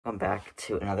welcome back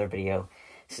to another video.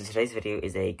 So today's video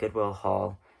is a Goodwill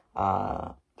haul.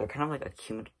 They're kind of like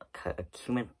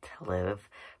accumulative,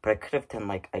 but I could have done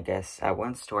like, I guess, at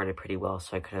one store I did pretty well,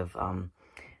 so I could have done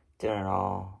it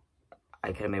all. I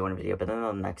could have made one video, but then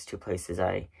the next two places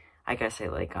I guess I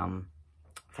like found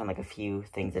like a few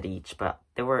things at each, but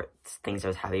there were things I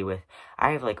was happy with.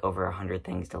 I have like over 100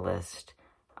 things to list,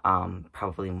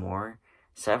 probably more.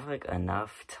 So I have like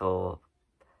enough till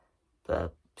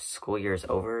the school year is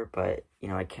over, but you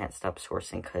know, I can't stop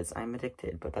sourcing because I'm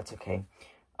addicted, but that's okay.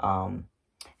 And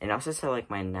I also said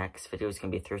like my next video is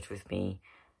gonna be thrift with me,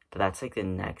 but that's like the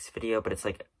next video, but it's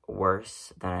like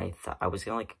worse than I thought. I was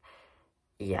gonna like,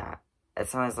 yeah,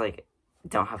 it's not as like,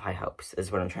 don't have high hopes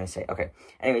is what I'm trying to say. Okay,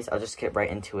 anyways, I'll just get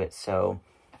right into it. So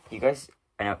you guys,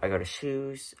 I know I go to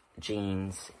shoes,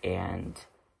 jeans, and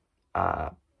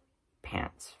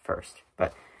pants first,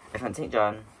 but I found St.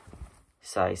 John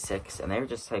size 6, and they were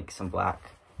just like some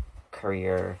black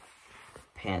career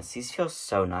pants. These feel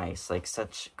so nice, like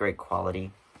such great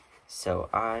quality, so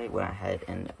I went ahead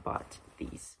and bought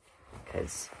these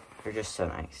because they're just so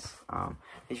nice.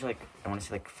 These are like, I want to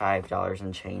say like $5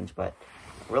 and change, but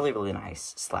really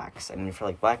nice slacks. I mean, for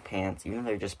like black pants, even though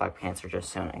they're just black pants, are just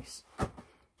so nice.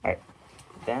 Alright,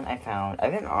 then I've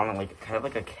been on like kind of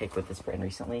like a kick with this brand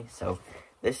recently. So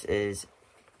this is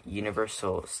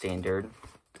Universal Standard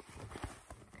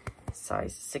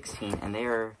size 16, and they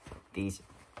are these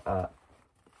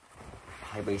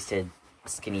high-waisted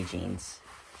skinny jeans.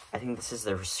 I think this is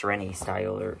their Serenity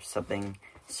style or something.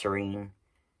 Serene,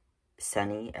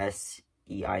 Sunny,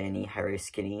 S-E-I-N-E, high-waist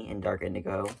skinny in dark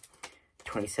indigo,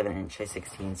 27-inch size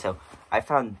 16. So I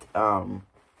found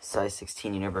size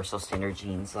 16 Universal Standard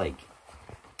jeans like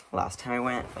last time I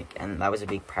went, like, and that was a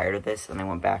week prior to this, and I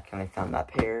went back and I found that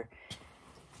pair.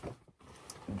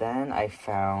 Then I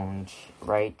found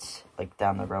right like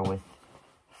down the row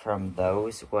from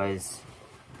those was,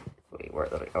 wait, where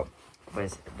did it go?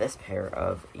 Was this pair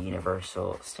of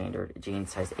Universal Standard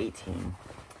jeans size 18,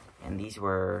 and these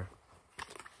were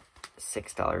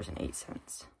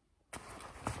 $6.08.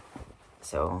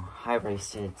 So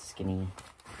high-waisted skinny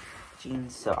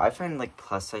jeans. So I find like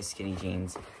plus size skinny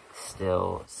jeans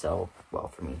still sell well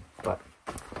for me, but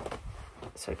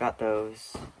so I got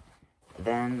those.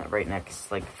 Then right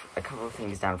next, like a couple of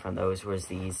things down from those, was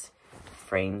these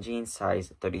frame jeans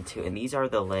size 32, and these are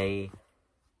the Lay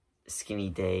Skinny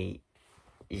Day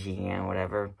Jean,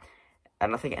 whatever. I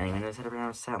don't think anyone knows how to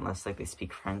pronounce that unless like they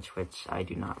speak French, which I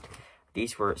do not.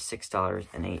 These were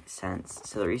 $6.08.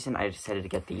 So the reason I decided to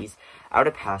get these, I would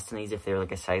have passed on these if they were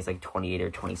like a size like 28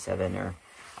 or 27 or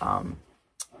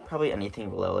probably anything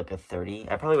below like a 30.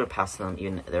 I probably would have passed them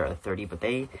even if they're a 30, but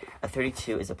a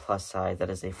 32 is a plus size. That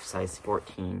is a size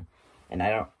 14. And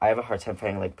I have a hard time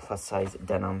finding like plus size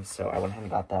denim, so I went ahead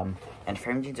and got them. And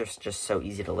frame jeans are just so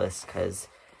easy to list because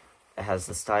it has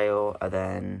the style and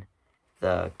then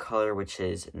the color, which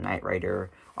is Night Rider.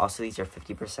 Also, these are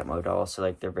 50% modal, so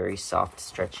like they're very soft,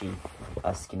 stretchy,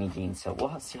 skinny jeans. So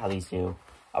we'll see how these do.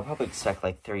 I'll probably expect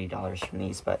like $30 from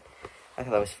these, but I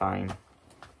thought that was fine.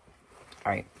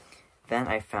 Alright, then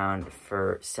I found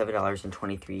for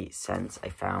 $7.23, I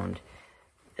found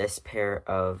this pair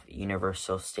of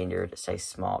Universal Standard size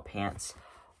small pants,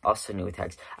 also new with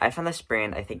tags. I found this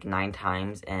brand, I think 9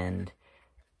 times, and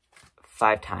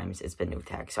 5 times it's been new with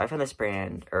tags. So I found this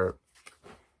brand, or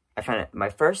I found it my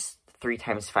first 3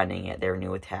 times finding it, they were new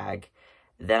with tag.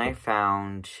 Then I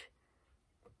found,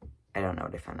 I don't know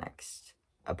what I found next,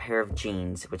 a pair of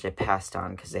jeans, which I passed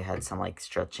on because they had some like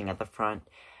stretching at the front.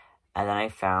 And then I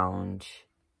found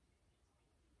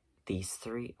these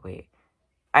 3, wait,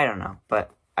 I don't know,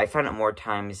 but I found it more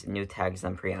times new tags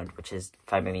than pre-owned, which is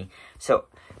fine by me. So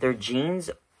their jeans,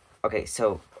 okay,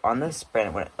 so on this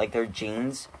brand, like their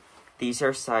jeans, these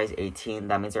are size 18.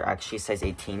 That means they're actually size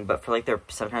 18, but for like they're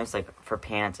sometimes like for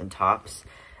pants and tops,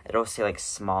 it'll say like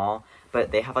small,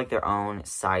 but they have like their own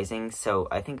sizing. So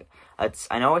I think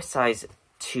I know a size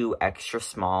 2 extra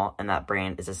small, and that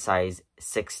brand is a size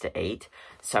 6 to 8.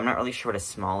 So I'm not really sure what a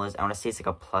small is. I want to say it's like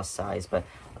a plus size, but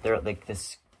they're like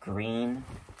this green,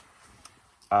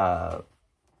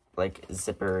 like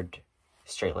zippered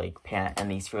straight leg pant,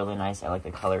 and these feel really nice. I like the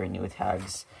color and new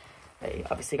tags. I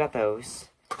obviously got those.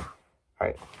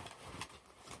 Alright,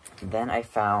 then I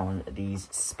found these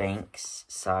Spanx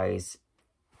size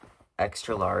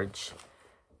extra large,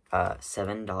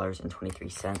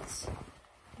 $7.23.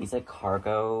 These like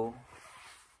cargo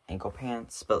ankle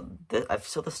pants, but I've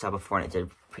sold this style before and it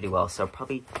did pretty well, so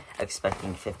probably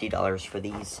expecting $50 for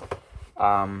these.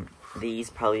 These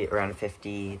probably around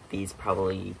 50, these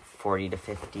probably 40 to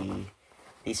 50.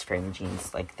 These frame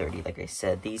jeans like 30, like I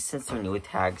said. These, since they're new with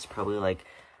tags, probably like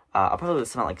I'll probably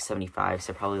list them at like 75,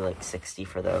 so probably like 60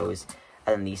 for those.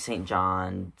 And then these St.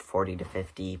 John, 40 to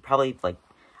 50. Probably like,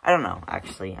 I don't know,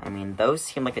 actually. I mean, those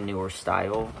seem like a newer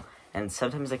style. And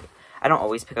sometimes, like, I don't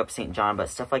always pick up St. John, but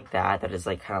stuff like that is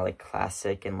like kind of like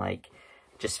classic and like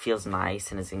just feels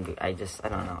nice and is in good. I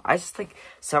don't know. I just like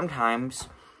sometimes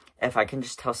if I can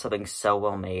just tell something's so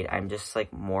well made, I'm just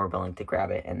like more willing to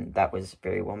grab it. And that was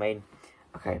very well made.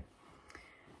 Okay.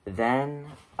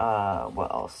 Then,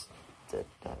 what else?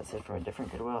 Is it from a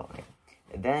different Goodwill? Okay.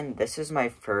 Then, this is my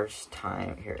first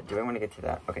time. Here, do I want to get to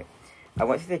that? Okay. I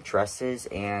went through the dresses,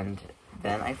 and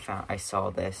then I saw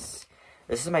this.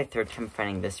 This is my third time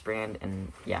finding this brand,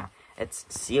 and yeah, it's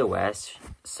COS,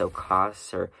 so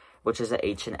COS, which is a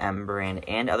H&M brand,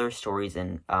 and other stories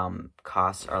in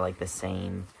COS are like the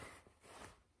same,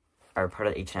 are part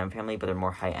of the H&M family, but they're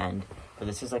more high-end. But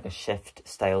this is like a shift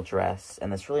style dress,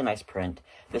 and this really nice print.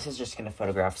 This is just going to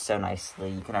photograph so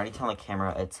nicely. You can already tell on the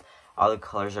camera, all the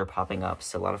colors are popping up,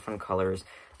 so a lot of fun colors.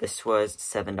 This was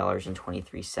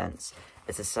 $7.23.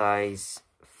 It's a size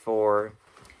 4,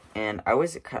 and I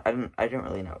didn't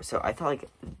really know. So I thought like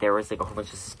there was like a whole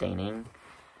bunch of staining,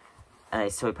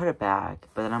 and so I put it back.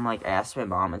 But then I asked my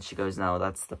mom, and she goes, "No,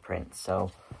 that's the print."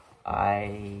 So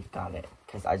I got it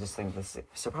because I just think this.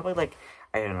 So probably like,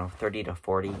 I don't know, 30 to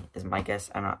 40 is my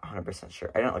guess. I'm not 100%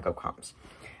 sure. I didn't look up comps.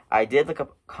 I did look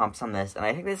up comps on this, and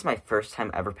I think this is my first time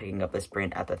ever picking up this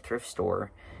brand at the thrift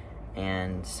store.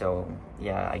 And so,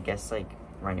 yeah, I guess, like,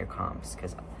 run your comps,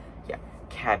 because, yeah,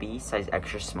 Cabby, size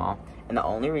extra small. And the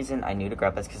only reason I knew to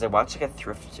grab this, because I watched, like, a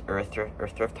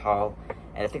thrift haul,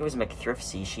 and I think it was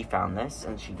McThriftsy. She found this,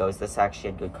 and she goes, this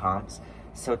actually had good comps.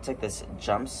 So it's, like, this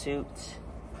jumpsuit.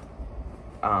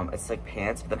 It's like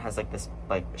pants, but then has like this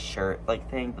like shirt like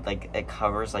thing, but like it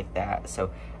covers like that. So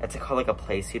it's called like a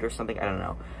play suit or something. I don't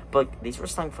know. But like, these were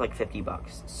selling for like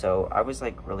 $50. So I was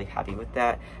like really happy with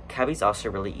that. Cabby's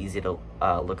also really easy to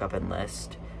look up and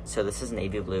list. So this is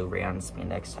navy blue rayon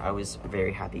spandex. I was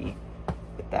very happy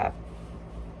with that.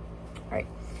 All right,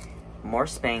 more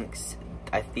Spanx.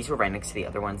 These were right next to the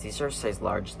other ones. These are size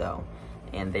large though,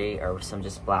 and they are some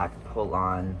just black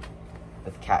pull-on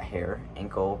with cat hair,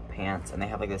 ankle pants, and they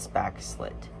have like this back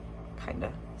slit,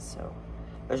 kinda. So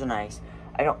those are nice.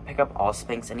 I don't pick up all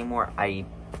Spanx anymore. I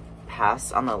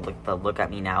pass on the look at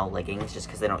me now leggings just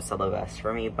because they don't sell the best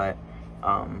for me. But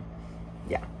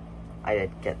yeah, I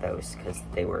did get those because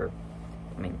they were,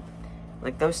 I mean,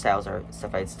 like those styles are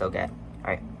stuff I'd still get. All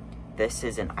right, this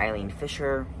is an Eileen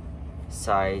Fisher,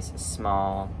 size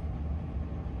small.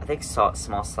 I think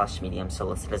small/medium, so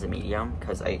listed as a medium,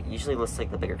 because I usually list like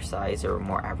the bigger size or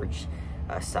more average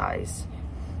size.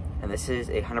 And this is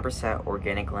 100%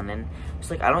 organic linen. It's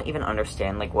like, I don't even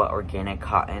understand like what organic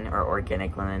cotton or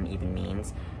organic linen even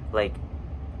means. Like,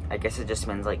 I guess it just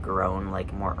means like grown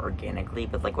like more organically,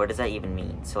 but like what does that even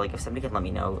mean? So like if somebody could let me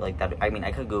know like that, I mean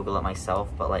I could Google it myself,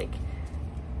 but like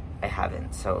I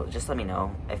haven't. So just let me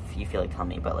know if you feel like telling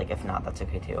me, but like if not, that's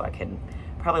okay too. I can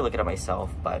probably look it up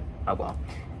myself, but oh well.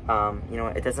 You know,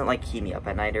 it doesn't like keep me up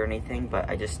at night or anything, but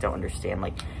I just don't understand,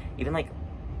 like, even like,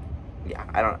 yeah,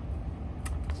 I don't,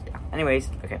 yeah. Anyways,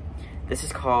 okay, this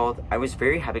is called, I was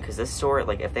very happy because this store,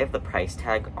 like, if they have the price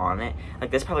tag on it,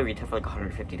 like, this probably retail for like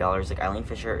 $150, like, Eileen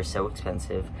Fisher is so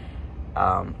expensive,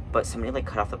 but somebody, like,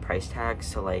 cut off the price tag,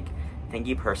 so, like, thank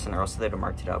you, person, or else they'd have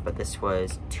marked it up, but this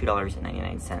was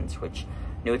 $2.99, which,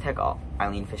 new tech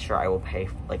Eileen Fisher, I will pay,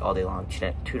 like, all day long,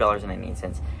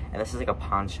 $2.99, and this is, like, a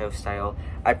poncho style.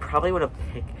 I probably would have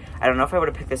picked, I don't know if I would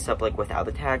have picked this up, like, without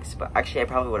the tags, but actually, I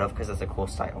probably would have, because it's a cool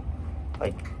style,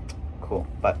 like, cool,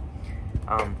 but,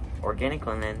 organic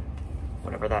linen,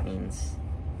 whatever that means,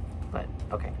 but,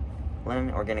 okay, linen,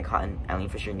 organic cotton, Eileen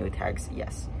Fisher, new tags,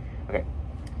 yes, okay.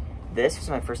 This was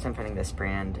my first time finding this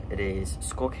brand. It is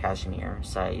Skull Cashmere,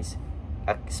 size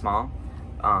small.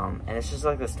 And it's just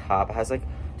like this top. It has like,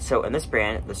 so in this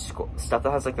brand, the stuff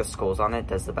that has like the skulls on it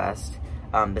does the best.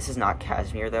 This is not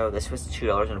cashmere though. This was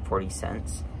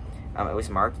 $2.40. It was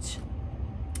marked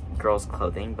girls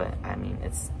clothing, but I mean,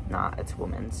 it's not, it's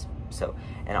women's. So,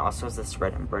 and it also has this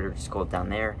red embroidered skull down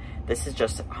there. This is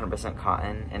just 100%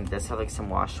 cotton, and this has like some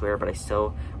wash wear, but I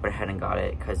still went ahead and got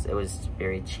it because it was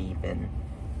very cheap, and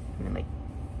I mean, like,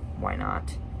 why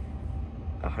not?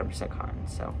 100% cotton,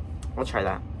 so we'll try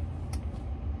that.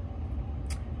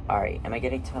 Alright, am I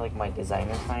getting to like my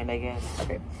designer find, I guess?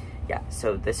 Okay, yeah,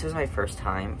 so this was my first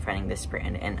time finding this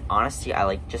brand, and honestly, I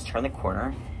like just turned the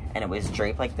corner and it was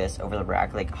draped like this over the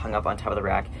rack, like hung up on top of the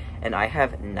rack, and I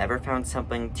have never found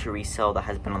something to resell that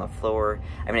has been on the floor.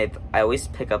 I mean, I always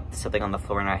pick up something on the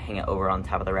floor and I hang it over on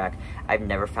top of the rack. I've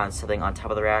never found something on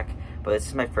top of the rack, but this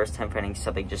is my first time finding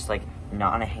something just like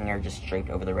not on a hanger, just draped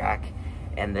over the rack.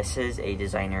 and this is a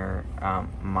designer,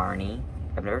 Marnie.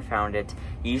 I've never found it.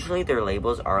 Usually their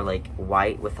labels are like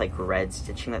white with like red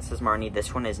stitching that says Marnie.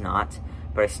 This one is not,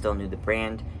 but I still knew the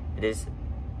brand. It is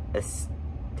I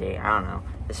don't know.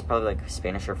 This is probably like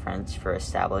Spanish or French for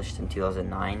established in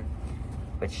 2009,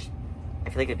 which I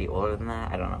feel like it'd be older than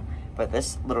that. I don't know. But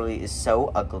this literally is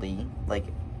so ugly. Like,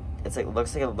 it's like,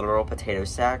 looks like a literal potato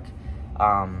sack.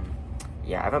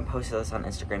 Yeah, I haven't posted this on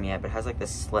Instagram yet, but it has like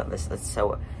this slit. That's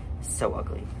so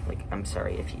ugly. Like, I'm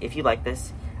sorry. If you like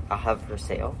this, I'll have it for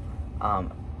sale.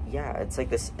 Yeah, it's like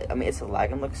this. I mean, it's a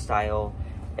lag and look style.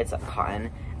 It's a cotton,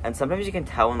 and sometimes you can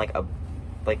tell when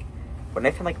when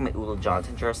I found like my Ula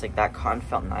Johnson dress, like that cotton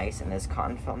felt nice and this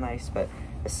cotton felt nice, but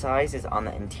the size is on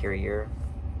the interior.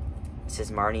 It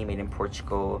says Marnie, made in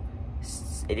Portugal,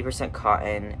 80%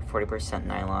 cotton, 40%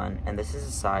 nylon, and this is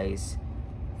a size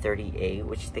 38,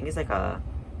 which I think is like a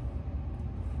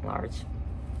large,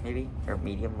 maybe, or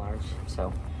medium large.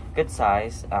 So good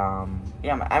size.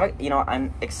 Yeah,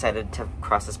 I'm excited to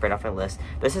cross this brand off my list.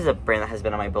 This is a brand that has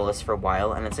been on my bill list for a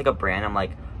while, and it's like a brand I'm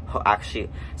like, oh, actually,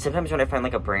 sometimes when I find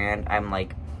like a brand, I'm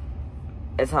like,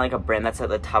 it's not like a brand that's at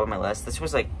the top of my list. This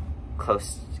was like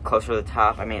closer to the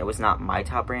top. I mean, it was not my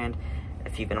top brand.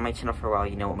 If you've been on my channel for a while,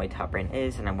 you know what my top brand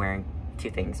is, and I'm wearing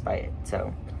 2 things by it.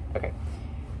 So, okay.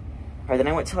 Alright, then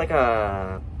I went to like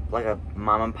a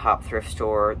mom and pop thrift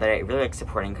store that I really like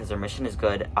supporting because their mission is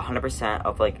good. 100%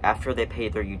 of like, after they pay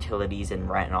their utilities and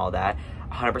rent and all that,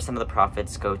 100% of the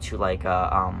profits go to like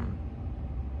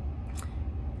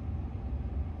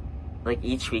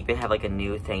each week they have like a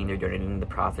new thing they're donating the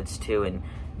profits to, and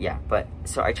yeah, but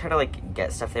so I try to like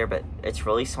get stuff there, but it's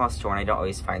really small store and I don't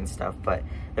always find stuff, but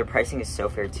their pricing is so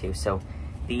fair too. So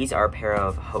these are a pair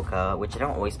of Hoka, which I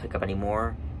don't always pick up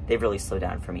anymore. They've really slowed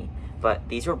down for me, but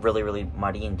these were really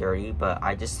muddy and dirty, but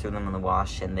I just threw them in the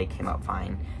wash and they came out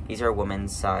fine. These are a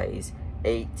women's size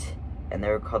 8 and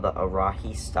they're called the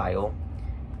Arahi style.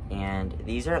 And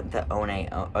these are the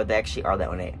they actually are the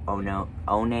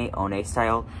One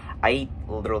style. I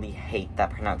literally hate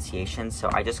that pronunciation, so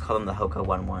I just call them the Hoka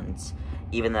 11s.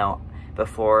 Even though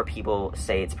before people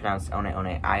say it's pronounced One,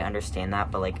 I understand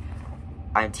that, but like,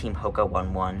 I'm team Hoka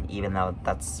 11, even though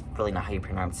that's really not how you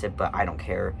pronounce it, but I don't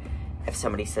care. If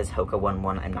somebody says Hoka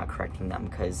 11, I'm not correcting them,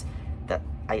 because that,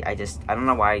 I don't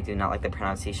know why I do not like the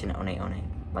pronunciation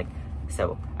One. Like,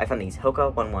 so I found these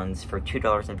Hoka 11s for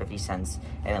 $2.50,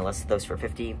 and I listed those for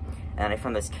 $50. And I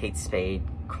found this Kate Spade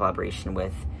collaboration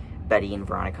with Betty and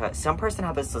Veronica. Some person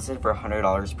had this listed for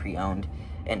 $100 pre-owned,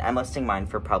 and I'm listing mine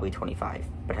for probably $25.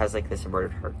 But it has like this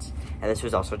embroidered hearts, and this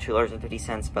was also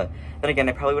 $2.50. But then again,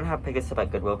 I probably wouldn't have picked this up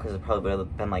at Goodwill because it probably would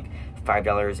have been like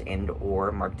 $5 and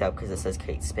or marked up because it says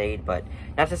Kate Spade. But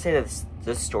not to say that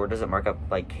this store doesn't mark up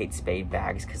like Kate Spade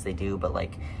bags, because they do, but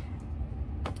like,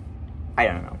 I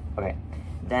don't know. Okay,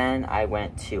 then I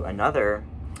went to another,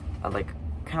 kind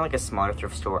of like a smaller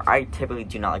thrift store. I typically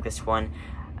do not like this one.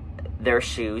 Their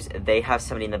shoes, they have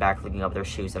somebody in the back looking over their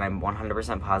shoes, and I'm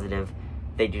 100% positive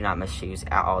they do not miss shoes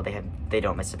at all. They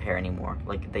don't miss a pair anymore.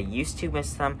 Like, they used to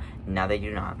miss them, now they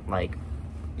do not. Like,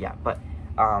 yeah, but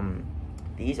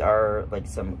these are like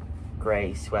some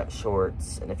gray sweat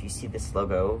shorts, and if you see this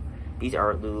logo, these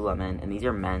are Lululemon, and these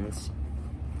are men's.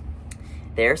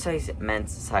 Their size,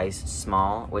 men's size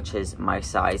small, which is my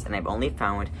size, and I've only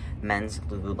found men's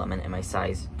Lululemon in my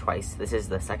size twice. This is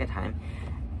the second time,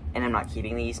 and I'm not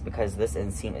keeping these because this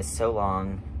inseam is so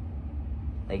long.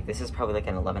 Like, this is probably like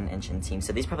an 11-inch inseam,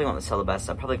 so these probably won't sell the best.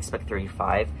 I'll probably expect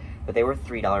 35, but they were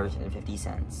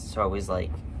 $3.50, so I was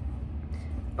like,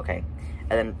 okay.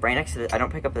 And then right next to this, I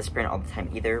don't pick up this brand all the time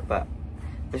either, but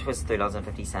this was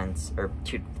 $3.50, or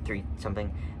 $3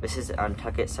 something. This is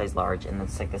Untuckit size large, and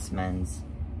it's like this men's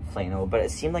flannel, but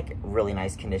it seemed like really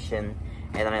nice condition.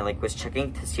 And then I like was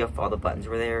checking to see if all the buttons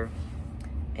were there,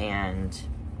 and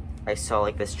I saw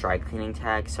like this dry cleaning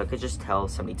tag, so I could just tell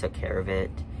somebody took care of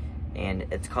it. And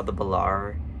it's called the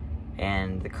Balar,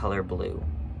 and the color blue,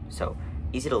 so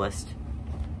easy to list.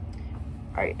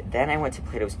 Alright, then I went to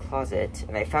Plato's Closet,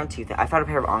 and I found I found a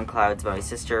pair of On Clouds, but my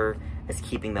sister is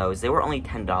keeping those. They were only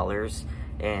 $10,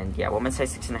 and yeah, women's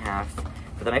size 6.5.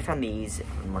 But then I found these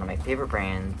in one of my favorite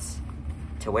brands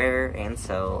to wear and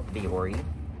sell, Viore.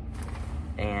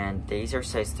 And these are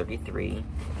size 33,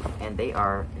 and they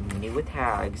are new with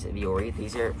tags, Viore.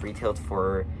 These are retailed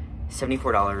for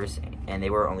 $74, and they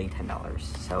were only $10.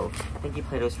 So thank you,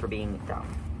 Plato's, for being dumb.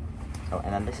 Oh,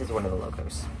 and then this is one of the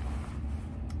logos.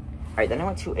 Alright, then I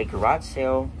went to a garage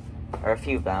sale, or a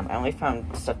few of them. I only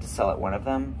found stuff to sell at one of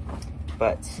them,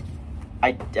 but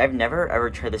I've never ever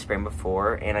tried this brand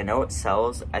before, and I know it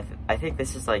sells. I think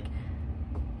this is like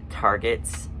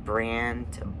Target's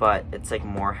brand, but it's like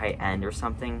more high-end or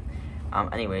something.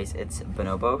 Anyways, it's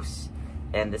Bonobos,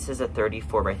 and this is a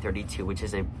 34 by 32, which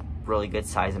is a really good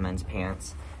size of men's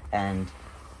pants, and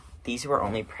these were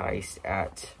only priced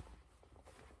at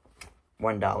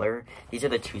 $1. These are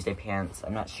the Tuesday pants.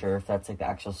 I'm not sure if that's like the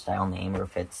actual style name or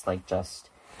if it's like just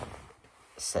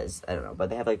says, I don't know, but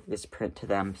they have like this print to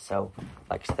them, so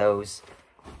like those.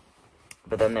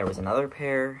 But then there was another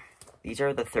pair. These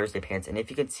are the Thursday pants, and if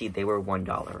you can see, they were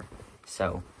 $1.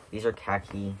 So these are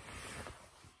khaki,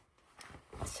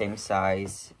 same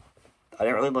size. I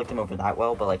didn't really look them over that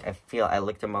well, but like I feel I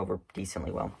looked them over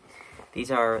decently well.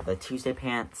 These are the Tuesday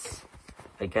pants.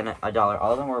 Again, $1.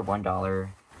 All of them were $1.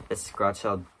 This garage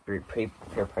sale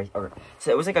fair price.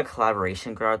 So it was like a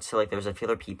collaboration garage. So like there was a few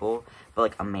other people, but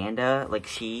like Amanda, like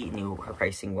she knew her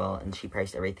pricing well, and she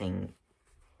priced everything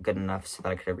good enough so that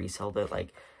I could have resold it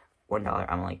like $1.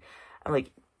 I'm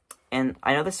like, and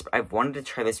I know this. I've wanted to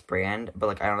try this brand, but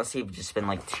like I honestly have just been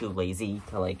like too lazy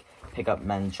to like pick up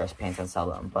men's dress pants and sell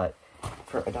them. But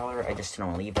for $1, I just didn't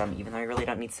want to leave them, even though I really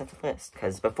don't need stuff to list.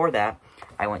 Because before that,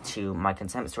 I went to my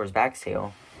consignment store's bag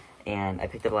sale, and I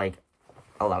picked up like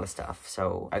a lot of stuff.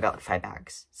 So I got like 5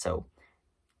 bags. So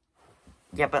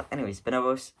yeah, but anyways,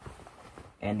 Bonobos,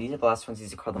 and these are the last ones.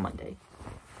 These are called the Monday,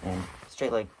 and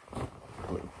straight leg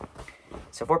blue.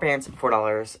 So 4 pants,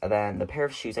 $4, and then the pair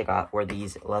of shoes I got were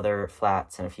these leather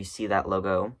flats, and if you see that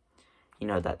logo, you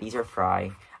know that these are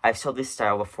Fry. I've sold this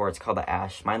style before. It's called the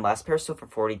Ash. My last pair sold for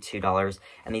 $42,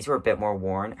 and these were a bit more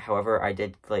worn. However, I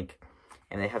did like,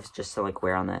 and they have just some like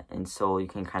wear on the insole. You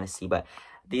can kind of see, but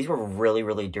these were really,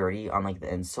 really dirty on like the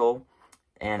insole,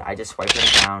 and I just wiped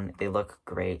them down. They look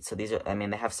great. So these are, I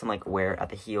mean, they have some like wear at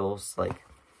the heels, like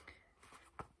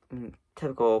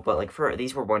typical, but like for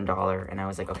these were $1, and I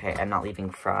was like, okay, I'm not leaving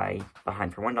Fry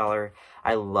behind for $1.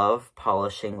 I love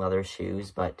polishing leather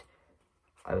shoes, but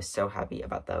I was so happy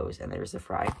about those. And there's the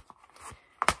Fry,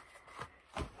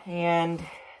 and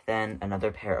then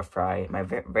another pair of Fry. My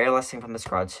very last thing from this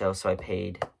garage sale. So I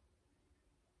paid.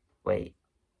 Wait,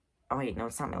 oh wait, no,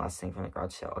 it's not my last thing from the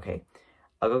garage sale. Okay,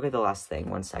 I'll go get the last thing.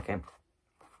 1 second.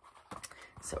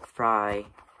 So Fry,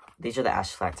 these are the Ash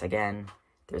flats again.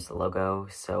 There's the logo.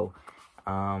 So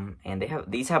and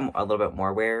these have a little bit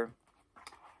more wear.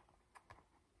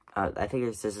 I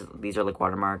think these are like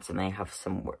watermarks, and they have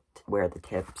some wear at the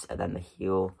tips, and then the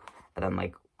heel, and then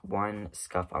like one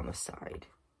scuff on the side.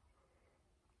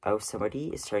 Oh, somebody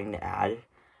is starting to add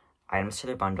items to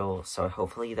their bundle, so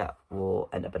hopefully that will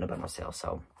end up in a bundle sale.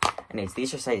 So anyways,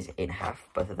 these are size 8.5,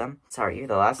 both of them. Sorry,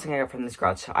 the last thing I got from this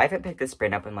garage sale, I haven't picked this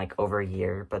brand up in like over a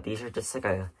year, but these are just like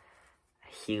a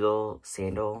heel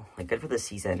sandal, like good for the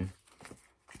season.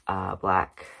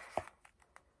 Black,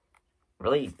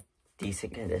 really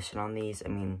decent condition on these. I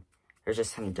mean, there's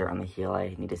just some dirt on the heel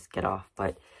I need to get off,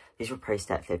 but these were priced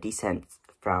at 50 cents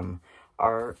from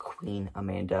our queen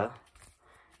Amanda,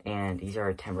 and these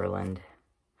are Timberland,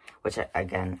 which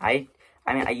I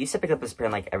mean, I used to pick up this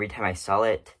brand like every time I saw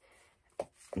it.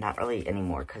 Not really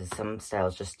anymore, because some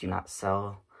styles just do not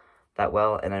sell that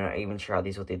well, and I'm not even sure how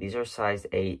these will do. These are size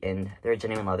 8, and they're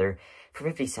genuine leather for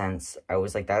 50 cents. I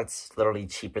was like, that's literally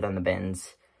cheaper than the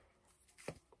bins.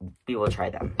 We will try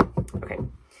them. Okay.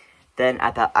 Then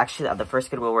at the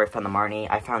first Goodwill where I found the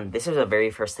Marnie, this was the very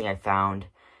first thing I found,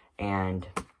 and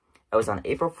I was on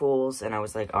April Fool's, and I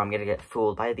was like, oh, I'm gonna get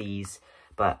fooled by these,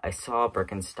 but I saw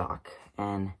Birkenstock,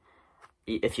 and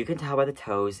if you can tell by the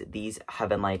toes, these have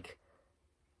been like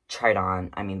tried on.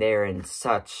 I mean, they are in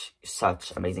such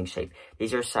amazing shape.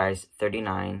 These are size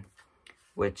 39,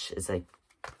 which is like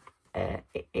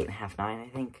 8.5, 9, I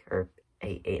think, or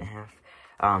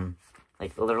 8.5.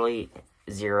 Like literally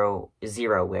zero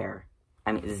wear.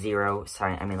 I mean, zero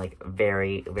sign. I mean, like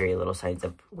very little signs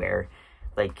of wear.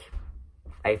 Like,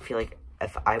 I feel like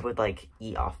if I would like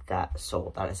eat off that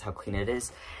sole, that is how clean it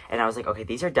is. And I was like, okay,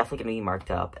 these are definitely gonna be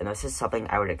marked up, and this is something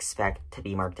I would expect to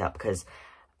be marked up, because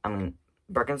I mean,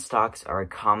 Birkenstocks are a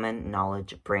common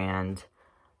knowledge brand.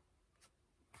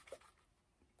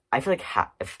 I feel like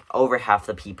over half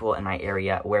the people in my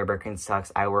area wear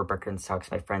Birkenstocks. I wear Birkenstocks.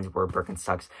 My friends wear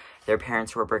Birkenstocks. Their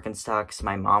parents wear Birkenstocks.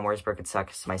 My mom wears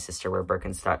Birkenstocks. My sister wear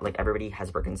Birkenstocks. Like, everybody has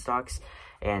Birkenstocks.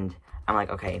 And I'm like,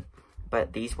 okay.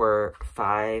 But these were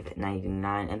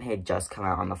 $5.99, and they had just come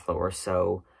out on the floor.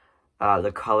 So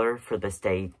the color for this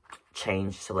day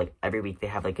changed. So, like, every week they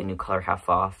have, like, a new color half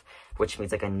off, which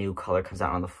means, like, a new color comes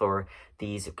out on the floor.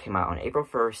 These came out on April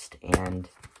 1st, and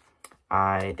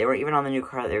they weren't even on the new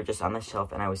card. They were just on the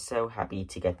shelf, and I was so happy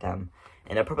to get them.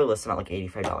 And they'll probably list them at like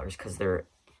 $85 because they're,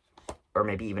 or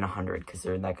maybe even $100 because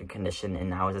they're in that good condition, and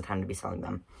now is the time to be selling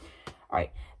them. All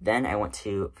right, then I went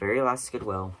to very last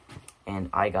Goodwill, and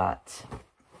I got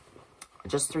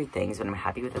just 3 things, but I'm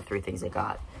happy with the 3 things I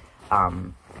got.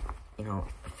 You know,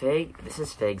 this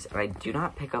is figs, and I do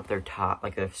not pick up their top,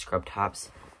 like their scrub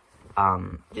tops,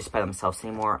 just by themselves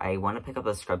anymore. I want to pick up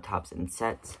the scrub tops in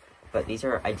sets, but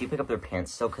I do pick up their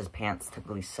pants still, because pants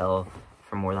typically sell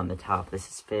for more than the top. This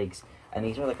is figs, and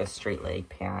these are like a straight leg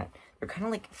pant. They're kind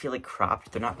of like, feel like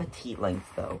cropped. They're not petite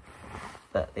length though,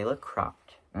 but they look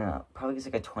cropped. Probably it's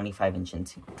like a 25-inch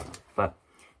inside, but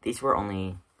these were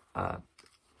only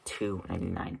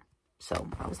 $2.99, so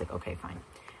I was like, okay, fine.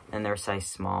 And they're size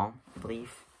small, I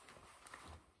believe,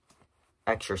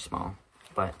 extra small,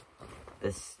 but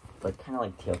this like kind of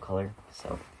like teal color,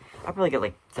 so I'll probably get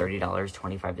like $30,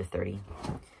 25 to 30.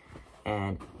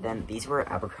 And then these were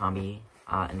Abercrombie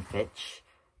and Fitch,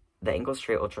 the Angle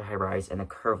Straight Ultra High Rise and the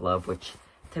Curve Love, which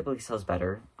typically sells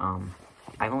better. I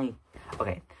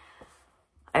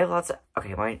have lots of,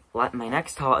 my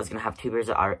next haul is going to have 2 pairs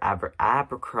of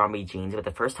Abercrombie jeans, but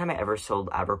the first time I ever sold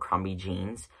Abercrombie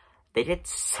jeans, they did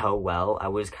so well. I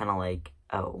was kind of like,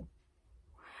 oh.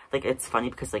 Like, it's funny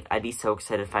because, like, I'd be so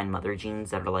excited to find mother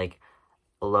jeans that are, like,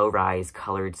 low-rise,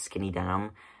 colored, skinny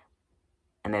denim,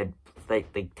 and they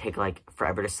take, like,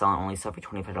 forever to sell and only sell for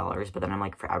 $25, but then I'm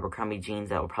like, for Abercrombie jeans,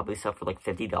 that will probably sell for, like,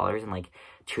 $50, and, like,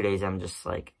 2 days, I'm just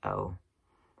like, oh,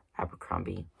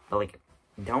 Abercrombie. But, like,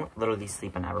 don't literally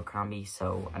sleep on Abercrombie,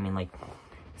 so, I mean, like,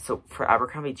 so for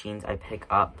Abercrombie jeans, I pick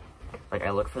up, like,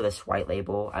 I look for this white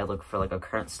label, I look for, like, a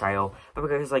current style, but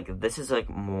because, like, this is, like,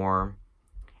 more,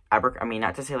 I mean,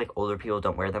 not to say, like, older people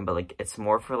don't wear them, but, like, it's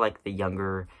more for, like, the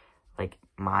younger, like,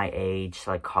 my age,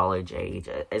 like, college age,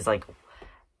 is, like,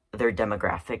 their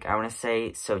demographic, I want to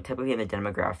say. So, typically in the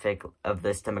demographic of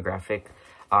this demographic,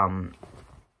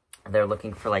 they're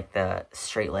looking for, like, the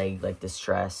straight leg, like,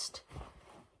 distressed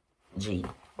G,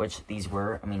 which these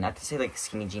were. I mean, not to say, like,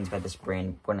 skinny jeans by this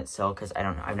brand wouldn't sell, because I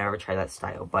don't know, I've never tried that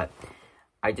style, but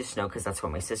I just know because that's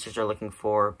what my sisters are looking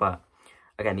for. But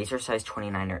again, these are size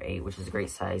 29 or 8, which is a great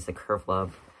size, the Curve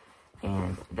Love.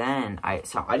 And then I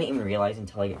didn't even realize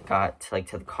until I got to, like,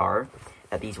 to the car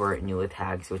that these were new with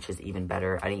tags, which is even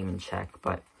better. I didn't even check,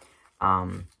 but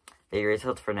they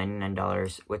retailed for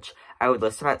 $99, which I would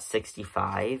list them at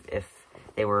 $65 if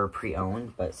they were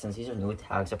pre-owned, but since these are new with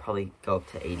tags, I'll probably go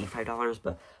up to $85,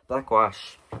 but black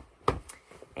wash.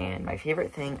 And my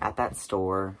favorite thing at that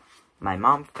store, my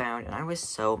mom found, and I was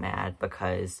so mad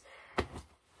because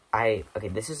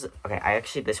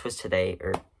this was today,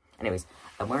 or anyways,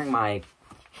 I'm wearing my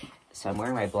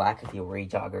black Fiore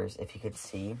joggers, if you could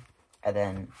see, and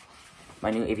then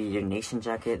my new aviation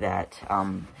jacket that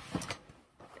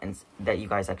you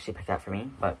guys actually picked out for me.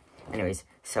 But anyways,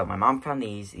 so my mom found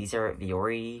these. These are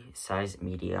Fiore size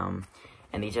medium,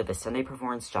 and these are the Sunday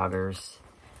Performance joggers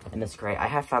in this gray. I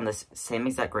have found this same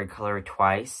exact gray color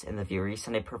twice in the Fiore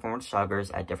Sunday Performance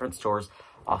joggers at different stores,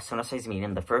 also in a size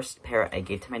medium. The first pair I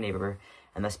gave to my neighbor,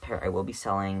 and this pair I will be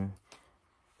selling.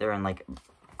 They're in, like,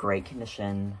 great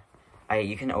condition.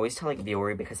 You can always tell, like,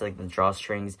 Fiore because of, like, the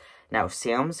drawstrings. Now,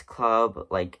 Sam's Club,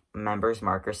 like, members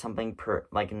mark or something,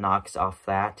 knocks off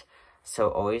that. So,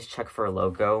 always check for a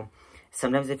logo.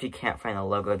 Sometimes if you can't find the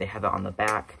logo, they have it on the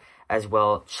back. As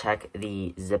well, check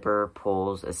the zipper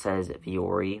pulls. It says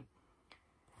Fiore.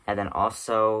 And then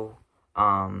also,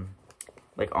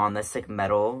 like, on this, like,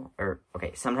 metal,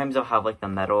 sometimes they'll have, like, the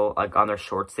metal, like, on their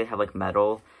shorts, they have, like,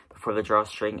 metal before the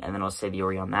drawstring, and then it'll say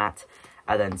Fiore on that.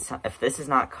 And then, if this is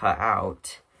not cut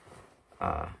out,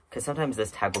 because sometimes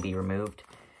this tag will be removed,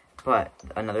 but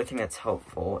another thing that's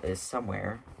helpful is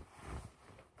somewhere,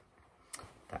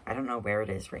 that I don't know where it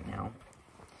is right now.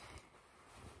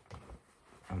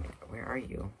 Oh my god, where are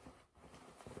you?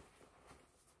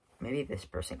 Maybe this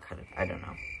person cut it, I don't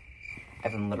know.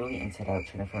 I've been literally inside out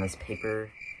trying to find this paper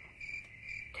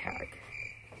tag.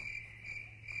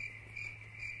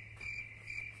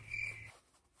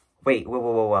 Wait,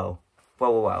 whoa.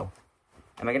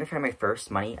 Am I gonna find my first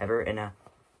money ever in a...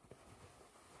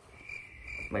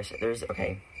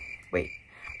 okay. Wait,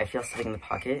 I feel something in the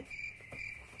pocket.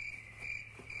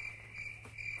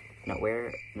 No,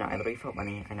 where? No, I literally felt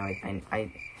money. I know,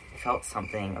 I felt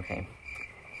something, okay.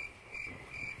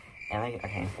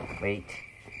 Okay, wait.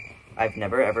 I've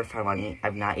never ever found money.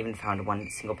 I've not even found one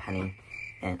single penny.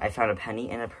 And I found a penny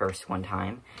in a purse one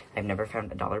time. I've never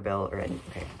found a dollar bill or any,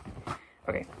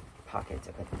 okay. Pockets,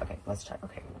 okay, let's check,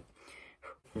 okay.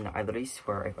 No, I literally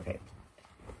swear, okay.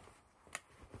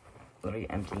 Literally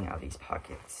emptying out these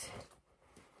pockets.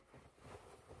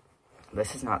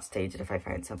 This is not staged if I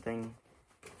find something.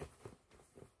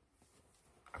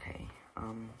 Okay,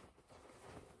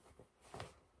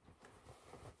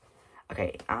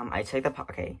 I checked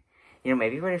the, You know,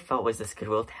 maybe what I felt was this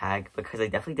Goodwill tag, because I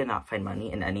definitely did not find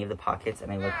money in any of the pockets,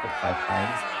 and I looked like 5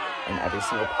 times in every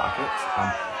single pocket.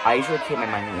 I usually keep my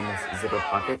money in this zipper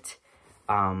pocket,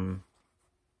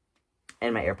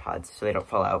 and my AirPods, so they don't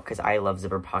fall out, because I love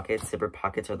zipper pockets. Zipper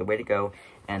pockets are the way to go,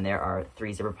 and there are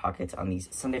 3 zipper pockets on these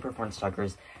Sunday Performance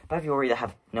Joggers by Vuori that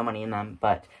have no money in them,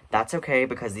 but that's okay,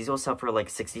 because these will sell for like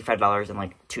 $65 in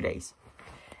like 2 days.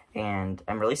 And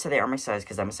I'm really sad they are my size,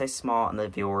 because I'm a size small on the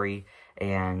Vuori,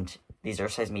 and these are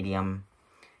size medium,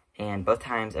 and both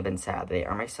times I've been sad they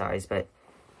are my size, but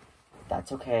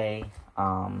that's okay.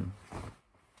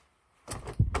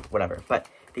 Whatever, but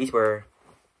these were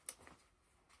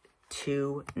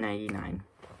 $2.99.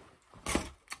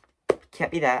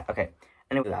 Can't be that. Okay.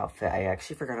 Anyway, the outfit, I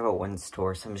actually forgot about one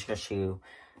store, so I'm just gonna show you.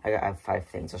 I have 5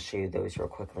 things. I'll show you those real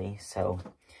quickly. So,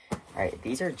 alright,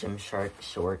 these are Gymshark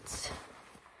shorts,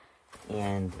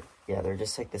 and yeah, they're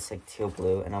just like this like teal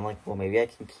blue, and I'm like, well, maybe I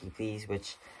can keep these,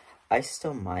 which I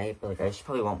still might, but like I just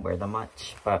probably won't wear them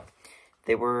much. But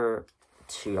they were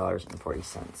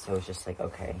 $2.40, so it's just like,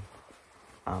 okay,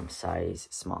 size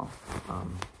small.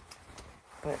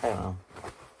 But I don't know.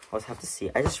 I'll just have to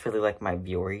see. I just really like my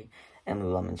Vuori and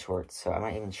Lululemon shorts, so I'm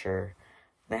not even sure.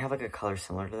 They have like a color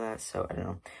similar to that, so I don't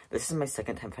know. This is my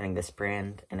second time finding this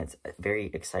brand, and it's very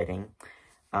exciting.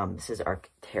 This is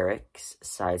Arc'teryx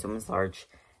size, women's large,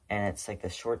 and it's like the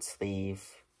short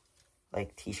sleeve,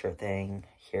 like t-shirt thing.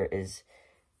 Here is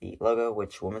the logo,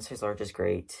 which women's size large is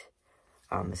great.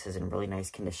 This is in really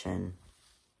nice condition.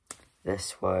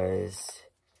 This was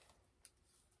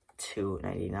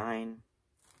 $2.99.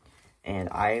 And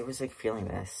I was, like, feeling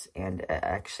this, and it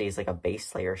actually is, like, a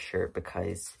base layer shirt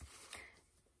because,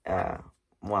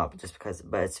 well, just because,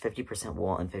 but it's 50%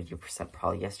 wool and 50%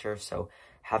 polyester, so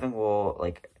having wool,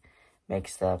 like,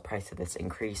 makes the price of this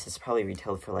increase. It's probably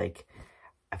retailed for, like,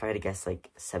 if I had to guess,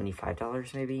 like,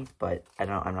 $75 maybe, but I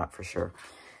don't know, I'm not for sure.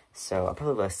 So I'll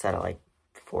probably list that at, like,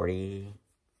 40.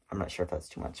 I'm not sure if that's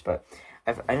too much, but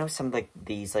I know some, like,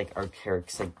 these, like,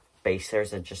 Arc'teryx, like, base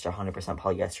layers are just 100%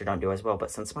 polyester, don't do as well, but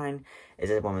since mine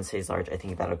is a woman's size large, I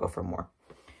think that'll go for more.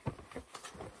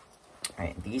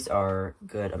 Alright, these are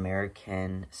Good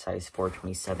American size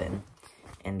 427,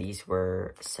 and these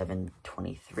were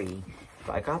 $7.23.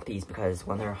 But I got these because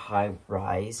when they're high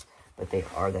rise, but they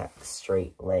are that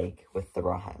straight leg with the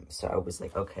raw hem, so I was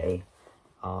like, okay,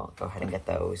 I'll go ahead and get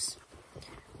those.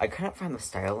 I couldn't find the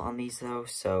style on these though,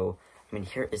 so I mean,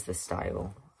 here is the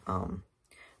style.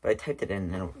 But I typed it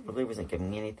in and it really wasn't giving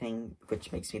me anything,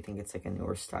 which makes me think it's like a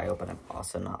newer style, but I'm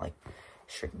also not like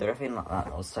sure. They're definitely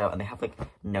not old style, and they have like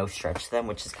no stretch to them,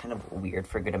 which is kind of weird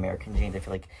for Good American jeans. I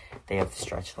feel like they have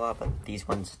stretch a lot, but these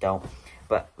ones don't.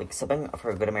 But like something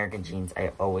for Good American jeans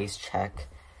I always check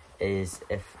is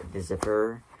if the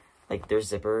zipper, like their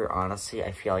zipper, honestly,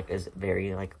 I feel like is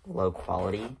very like low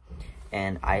quality.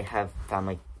 And I have found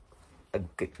like a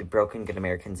broken Good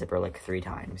American zipper like 3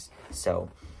 times.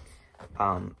 So,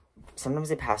 sometimes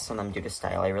they pass on them due to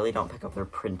style. I really don't pick up their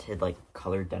printed, like,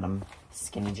 colored denim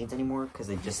skinny jeans anymore because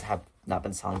they just have not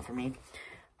been selling for me.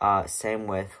 Same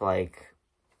with, like,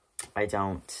 I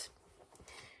don't,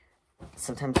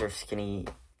 sometimes they're skinny,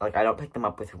 like, I don't pick them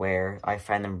up with wear. I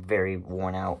find them very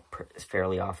worn out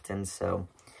fairly often, so,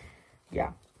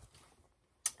 yeah.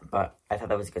 But I thought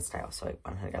that was a good style, so I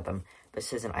went ahead and got them.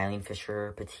 This is an Eileen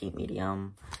Fisher petite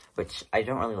medium, which I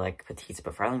don't really like petites,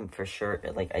 but for Eileen Fisher,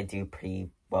 like, I do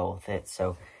pretty well with it.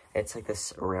 So it's like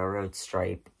this railroad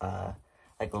stripe,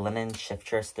 like linen shift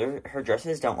dress. Her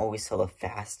dresses don't always sell the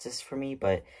fastest for me,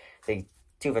 but they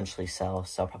do eventually sell.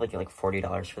 So I'll probably get like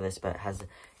 $40 for this, but it has an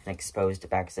exposed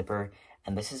back zipper.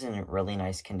 And this is in really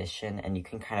nice condition, and you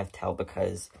can kind of tell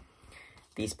because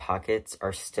these pockets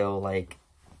are still like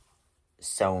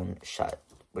sewn shut,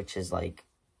 which is like,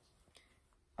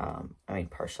 I mean,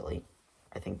 partially.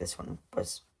 I think this one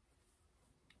was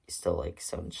still like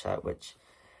sewn shut, which,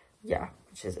 yeah,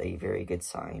 which is a very good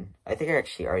sign. I think I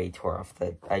actually already tore off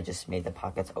I just made the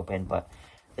pockets open, but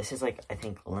this is like, I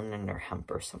think linen or hemp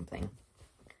or something.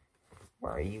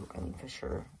 Where are you, Eileen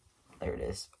Fisher? There it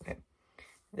is. Okay.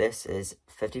 This is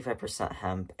 55%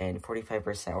 hemp and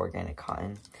 45% organic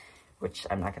cotton, which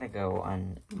I'm not going to go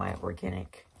on my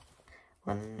organic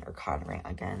linen or cotton rant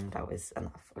again. That was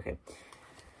enough. Okay.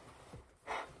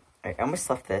 I almost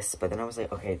left this, but then I was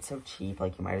like, okay, it's so cheap,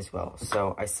 like, you might as well.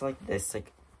 So I saw, like, this,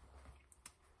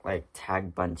 like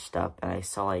tag bunched up, and I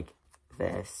saw, like,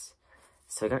 this.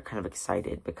 So I got kind of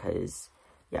excited because,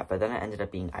 yeah, but then it ended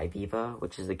up being Iviva,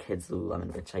 which is a kid's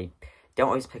Lululemon, which I don't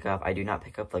always pick up. I do not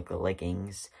pick up, like, the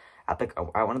leggings. At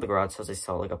one of the garage sales, I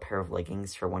saw, like, a pair of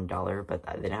leggings for $1, but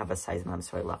they didn't have a size in them,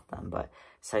 so I left them. But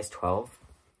size 12,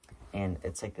 and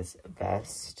it's, like, this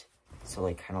vest. So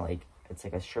like kind of like it's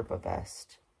like a Sherpa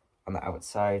vest on the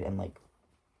outside, and like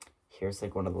here's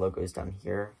like one of the logos down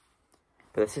here.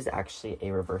 But this is actually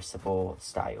a reversible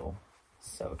style,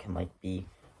 so it can like be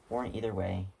worn either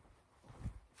way.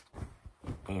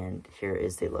 And here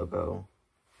is the logo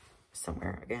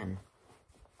somewhere again.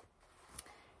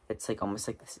 It's like almost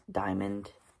like this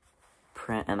diamond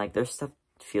print, and like their stuff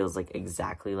feels like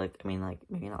exactly like, I mean, like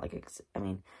maybe not like, I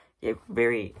mean, yeah,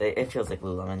 it feels like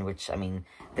Lululemon, which, I mean,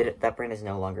 that brand is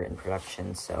no longer in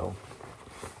production, so,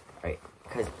 right,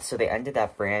 so they ended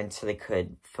that brand so they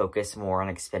could focus more on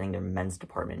expanding their men's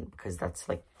department, because that's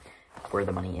like where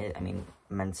the money is. I mean,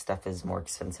 men's stuff is more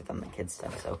expensive than the kids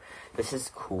stuff, so this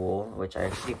is cool, which I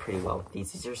actually do pretty well with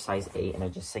these. These are size 8, and they're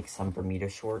just like some Bermuda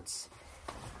shorts.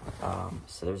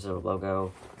 So there's a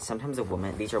logo. Sometimes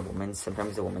these are women's,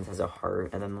 sometimes the woman's has a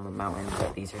heart and then the mountain,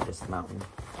 but these are just mountain.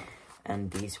 And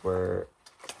these were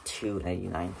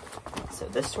 $2.99. So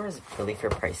this store is really fair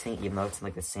pricing, even though it's in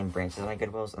like the same branches as my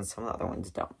Goodwills, and some of the other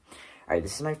ones don't. Alright,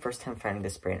 this is my first time finding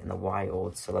this brand in the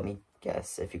wild, so let me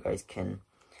guess if you guys can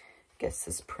guess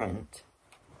this print.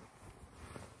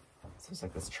 So it's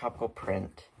like this tropical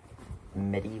print,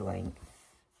 midi length,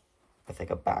 with like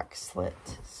a back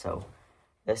slit. So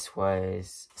this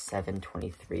was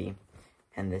 $7.23,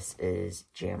 and this is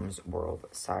Jam's World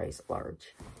size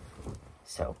large.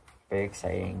 So very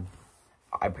exciting.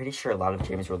 I'm pretty sure a lot of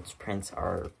James World's prints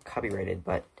are copyrighted,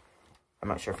 but I'm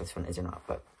not sure if this one is or not,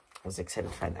 but I was excited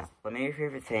to find that. Let me know your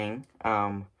favorite thing.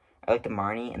 I like the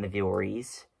Marnie and the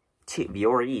Vioris.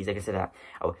 Vioris, like I said that.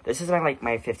 Oh, this is my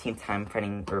 15th time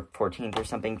finding, or 14th or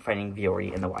something, finding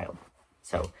Viori in the wild.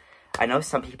 So, I know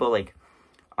some people, like,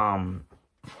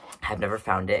 have never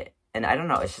found it, and I don't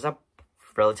know, it's just a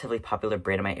relatively popular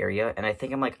brand in my area, and I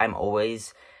think I'm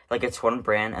always, like, it's one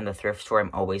brand in the thrift store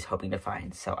I'm always hoping to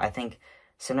find. So I think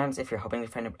sometimes if you're hoping to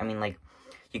find it, I mean, like,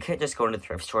 you can't just go into the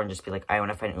thrift store and just be like, I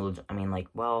want to find it. I mean, like,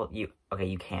 well, you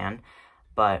can,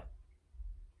 but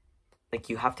like,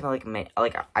 you have to like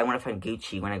I want to find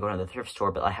Gucci when I go to the thrift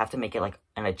store, but I have to make it like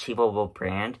an achievable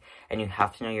brand, and you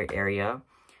have to know your area.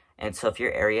 And so if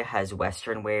your area has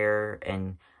Western wear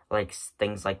and like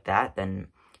things like that, then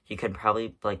you could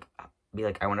probably like be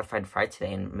like, I want to find Fried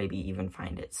today, and maybe even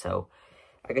find it. So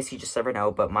I guess you just never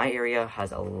know, but my area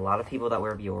has a lot of people that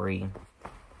wear Viori,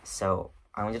 so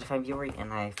I wanted to find Viori, and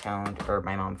my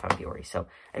mom found Viori. So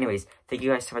anyways, thank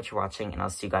you guys so much for watching, and I'll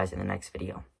see you guys in the next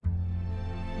video.